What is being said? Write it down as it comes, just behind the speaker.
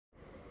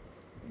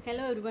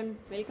Hello everyone,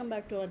 welcome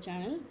back to our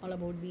channel all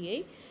about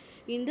BI.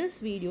 In this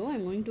video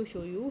I'm going to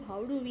show you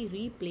how do we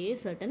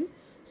replace certain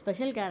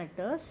special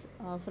characters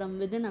from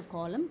within a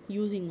column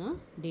using a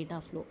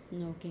data flow.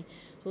 Okay,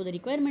 so the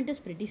requirement is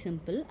pretty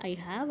simple. I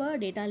have a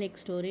data lake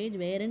storage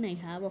wherein I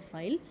have a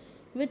file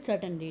with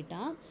certain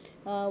data.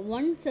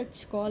 One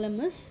such column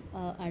is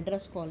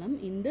address column.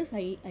 In this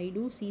I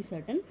do see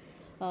certain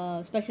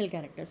special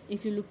characters.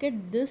 If you look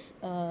at this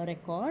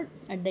record,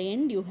 at the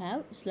end you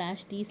have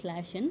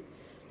 /t/n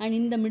and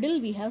in the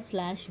middle we have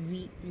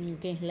 /v.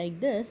 Okay,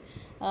 like this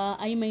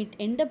I might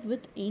end up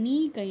with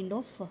any kind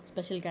of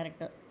special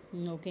character.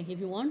 Okay, if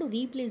you want to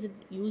replace it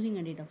using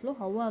a data flow,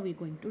 how are we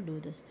going to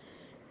do this?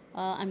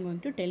 I'm going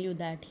to tell you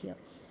that here.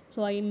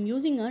 So I am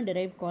using a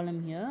derived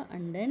column here,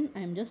 and then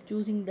I am just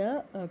choosing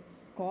the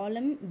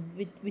column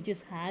which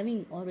is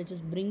having or which is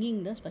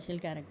bringing the special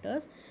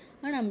characters,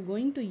 and I'm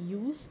going to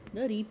use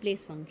the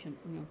replace function.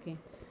 Okay,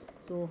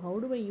 so how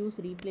do I use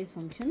replace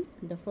function?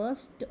 The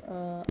first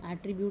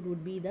attribute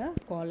would be the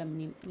column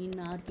name. In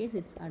our case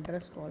it's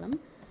address column,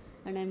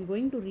 and I'm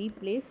going to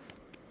replace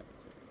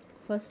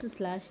first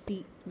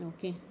 /t,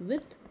 okay,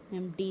 with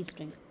empty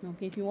string.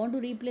 Okay, if you want to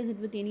replace it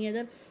with any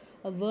other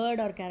word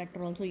or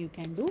character also you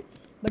can do,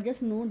 but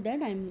just note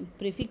that I'm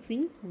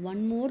prefixing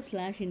one more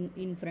slash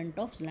in front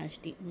of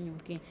 /t.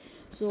 Okay,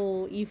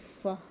 so if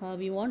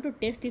we want to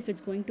test if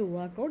it's going to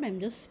work out, I'm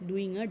just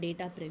doing a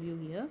data preview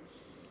here.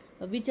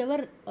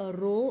 Whichever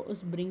row is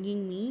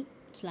bringing me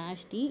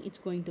 /t, it's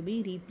going to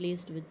be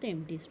replaced with the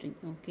empty string.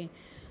 Okay,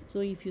 so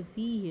if you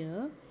see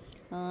here,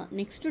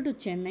 next to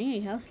Chennai I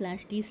have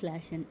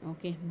 /t/n.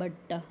 Okay, but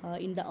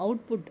in the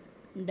output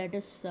that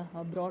is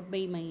brought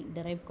by my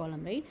derived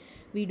column, right,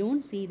 we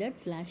don't see that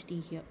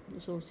 /t here.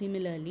 So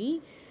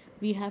similarly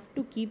we have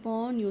to keep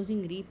on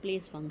using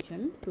replace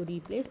function to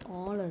replace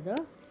all other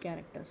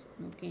characters.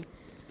 Okay,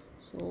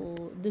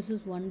 so this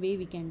is one way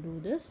we can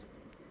do this.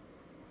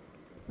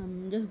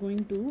 I'm just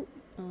going to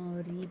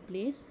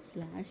replace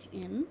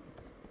 /n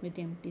with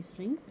empty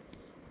string,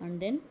 and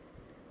then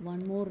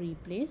one more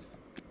replace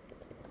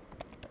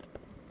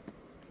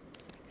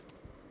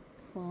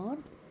for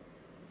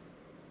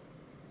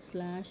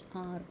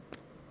 /r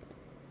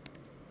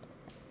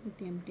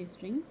with empty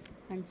string,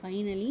 and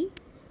finally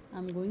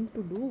I'm going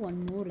to do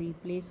one more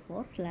replace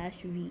for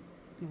 /v.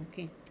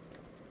 Okay,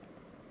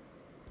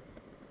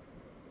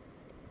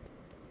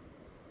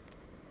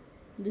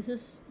 this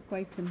is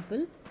quite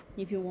simple.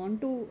 If you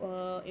want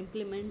to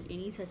implement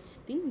any such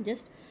thing,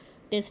 just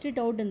test it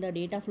out in the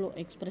data flow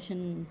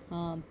expression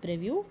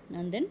preview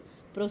and then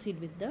proceed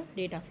with the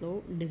data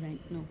flow design.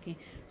 Okay,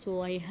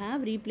 so I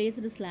have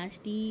replaced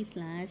 /t,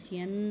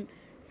 /n,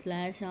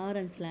 /r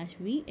and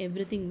 /v,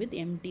 everything with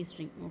empty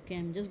string. Okay,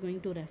 I'm just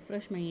going to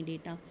refresh my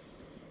data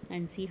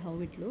and see how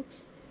it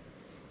looks.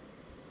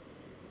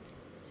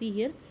 See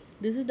here,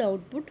 this is the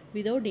output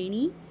without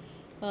any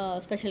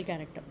special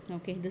character.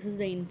 Okay, this is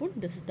the input,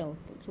 this is the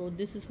output. So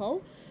this is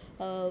how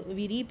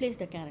we replace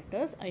the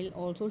characters. I'll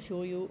also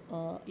show you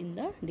in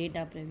the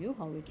data preview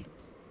how it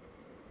looks.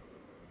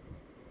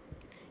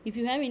 If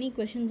you have any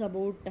questions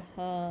about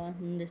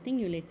this thing,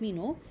 you let me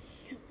know.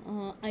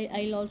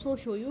 I'll also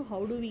show you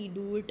how do we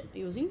do it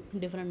using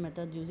different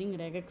methods using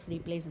regex,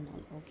 replace and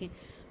all. Okay,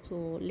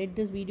 so let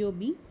this video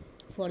be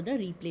for the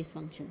replace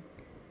function.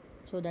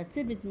 So that's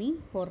it with me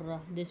for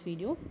this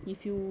video.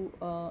 If you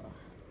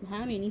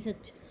have any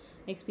such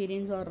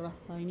experience or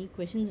any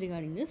questions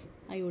regarding this,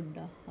 I would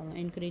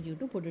encourage you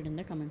to put it in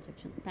the comment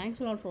section.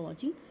 Thanks a lot for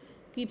watching.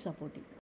 Keep supporting.